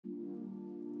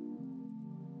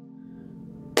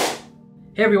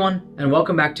Hey everyone, and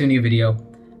welcome back to a new video.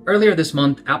 Earlier this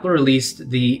month, Apple released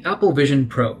the Apple Vision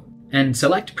Pro, and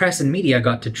select press and media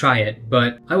got to try it,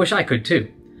 but I wish I could too.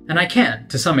 And I can,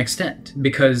 to some extent,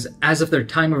 because as of the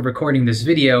time of recording this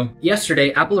video,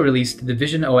 yesterday Apple released the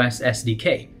VisionOS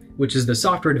SDK, which is the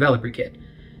software developer kit.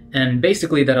 And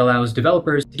basically that allows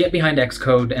developers to get behind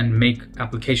Xcode and make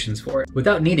applications for it,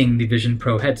 without needing the Vision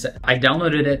Pro headset. I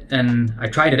downloaded it and I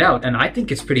tried it out, and I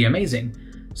think it's pretty amazing.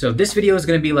 So this video is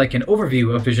going to be like an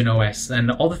overview of VisionOS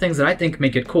and all the things that I think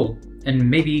make it cool, and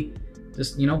maybe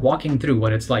just, walking through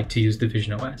what it's like to use the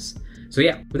VisionOS. So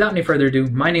yeah, without any further ado,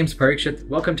 my name's Parikshit,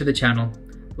 welcome to the channel,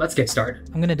 let's get started.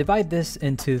 I'm going to divide this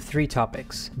into three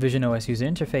topics: VisionOS user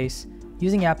interface,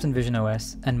 using apps in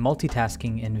VisionOS, and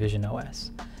multitasking in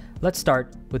VisionOS. Let's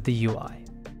start with the UI.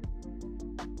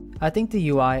 I think the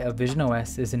UI of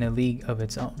VisionOS is in a league of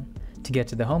its own. To get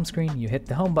to the home screen, you hit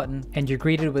the home button, and you're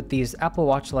greeted with these Apple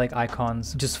Watch-like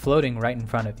icons just floating right in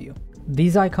front of you.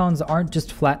 These icons aren't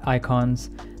just flat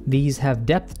icons, these have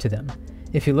depth to them.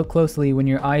 If you look closely, when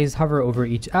your eyes hover over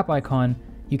each app icon,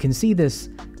 you can see this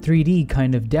 3D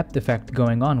kind of depth effect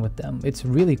going on with them. It's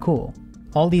really cool.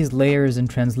 All these layers and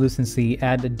translucency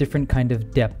add a different kind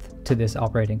of depth to this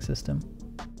operating system.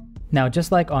 Now,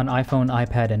 just like on iPhone,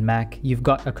 iPad, and Mac, you've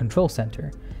got a control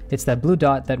center. It's that blue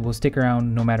dot that will stick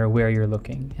around no matter where you're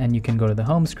looking, and you can go to the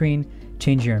home screen,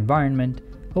 change your environment,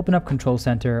 open up Control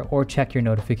Center, or check your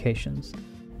notifications.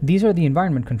 These are the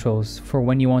environment controls for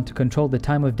when you want to control the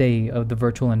time of day of the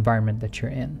virtual environment that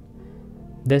you're in.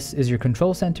 This is your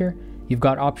Control Center. You've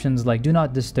got options like Do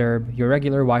Not Disturb, your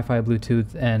regular Wi-Fi,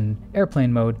 Bluetooth, and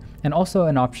airplane mode, and also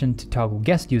an option to toggle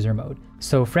guest user mode,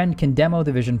 so a friend can demo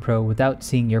the Vision Pro without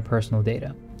seeing your personal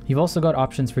data. You've also got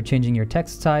options for changing your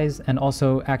text size and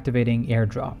also activating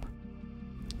AirDrop.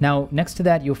 Now, next to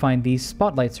that, you'll find the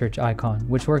Spotlight search icon,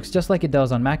 which works just like it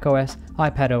does on macOS,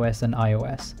 iPadOS, and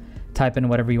iOS. Type in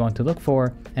whatever you want to look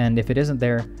for, and if it isn't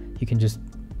there, you can just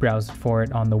browse for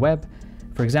it on the web.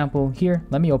 For example, here,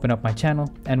 let me open up my channel,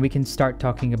 and we can start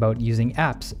talking about using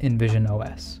apps in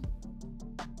VisionOS.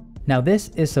 Now, this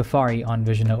is Safari on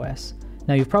VisionOS.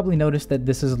 Now, you've probably noticed that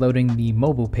this is loading the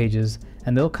mobile pages,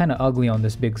 and they look kind of ugly on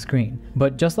this big screen.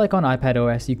 But just like on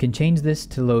iPadOS, you can change this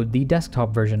to load the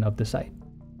desktop version of the site.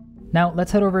 Now,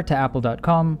 let's head over to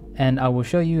apple.com, and I will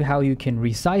show you how you can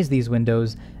resize these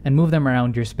windows and move them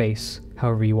around your space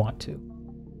however you want to.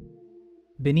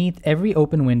 Beneath every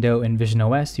open window in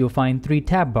VisionOS, you'll find three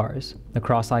tab bars. The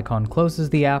cross icon closes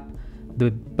the app,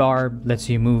 the bar lets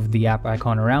you move the app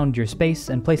icon around your space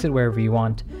and place it wherever you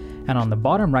want, and on the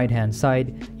bottom right hand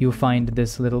side, you'll find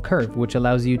this little curve which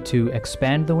allows you to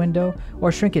expand the window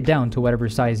or shrink it down to whatever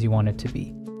size you want it to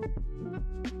be.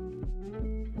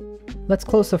 Let's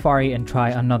close Safari and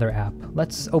try another app.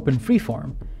 Let's open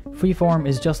Freeform. Freeform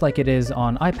is just like it is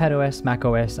on iPadOS,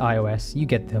 macOS, iOS, you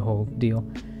get the whole deal.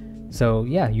 So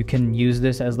yeah, you can use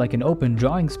this as like an open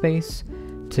drawing space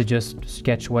to just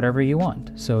sketch whatever you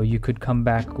want. So you could come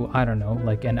back, I don't know,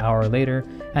 like an hour later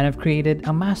and have created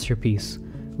a masterpiece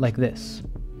like this,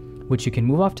 which you can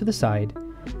move off to the side,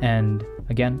 and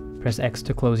again, press X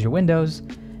to close your windows,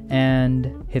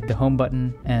 and hit the home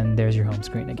button, and there's your home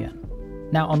screen again.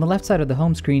 Now on the left side of the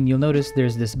home screen, you'll notice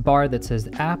there's this bar that says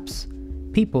Apps,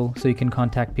 People, so you can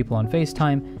contact people on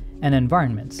FaceTime, and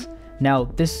Environments. Now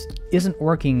this isn't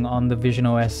working on the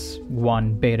VisionOS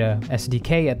 1 Beta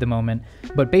SDK at the moment,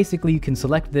 but basically you can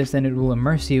select this and it will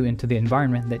immerse you into the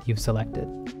environment that you've selected.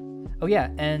 Oh yeah,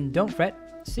 and don't fret,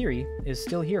 Siri is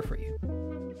still here for you.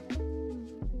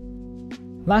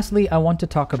 Lastly, I want to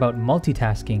talk about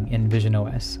multitasking in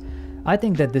VisionOS. I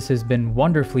think that this has been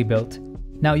wonderfully built.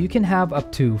 Now you can have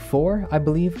up to 4, I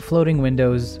believe, floating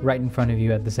windows right in front of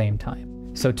you at the same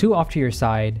time. So 2 off to your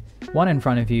side, 1 in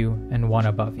front of you, and 1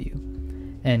 above you.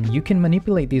 And you can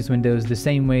manipulate these windows the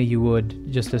same way you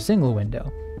would just a single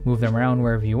window. Move them around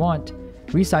wherever you want,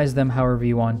 resize them however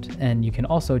you want, and you can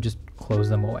also just close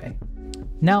them away.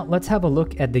 Now let's have a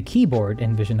look at the keyboard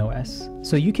in VisionOS.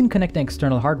 So you can connect an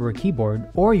external hardware keyboard,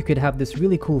 or you could have this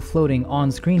really cool floating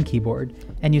on-screen keyboard.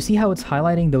 And you see how it's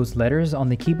highlighting those letters on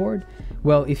the keyboard?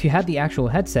 Well, if you had the actual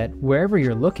headset, wherever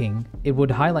you're looking, it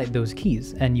would highlight those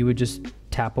keys, and you would just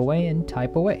tap away and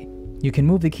type away. You can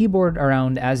move the keyboard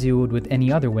around as you would with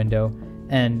any other window.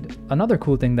 And another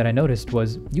cool thing that I noticed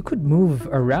was you could move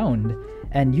around,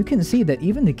 and you can see that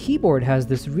even the keyboard has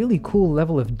this really cool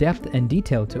level of depth and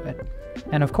detail to it.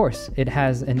 And of course, it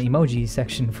has an emoji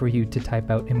section for you to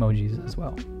type out emojis as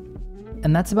well.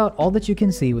 And that's about all that you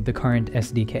can see with the current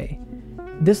SDK.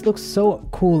 This looks so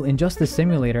cool in just the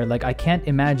simulator, like I can't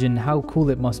imagine how cool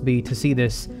it must be to see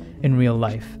this in real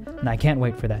life, and I can't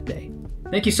wait for that day.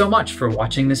 Thank you so much for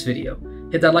watching this video.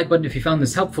 hit that like button if you found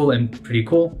this helpful and pretty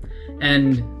cool,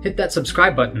 and hit that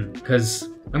subscribe button, because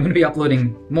I'm going to be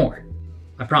uploading more.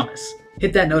 I promise.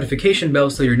 Hit that notification bell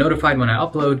so you're notified when I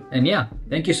upload, and yeah,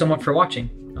 thank you so much for watching.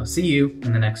 I'll see you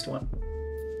in the next one.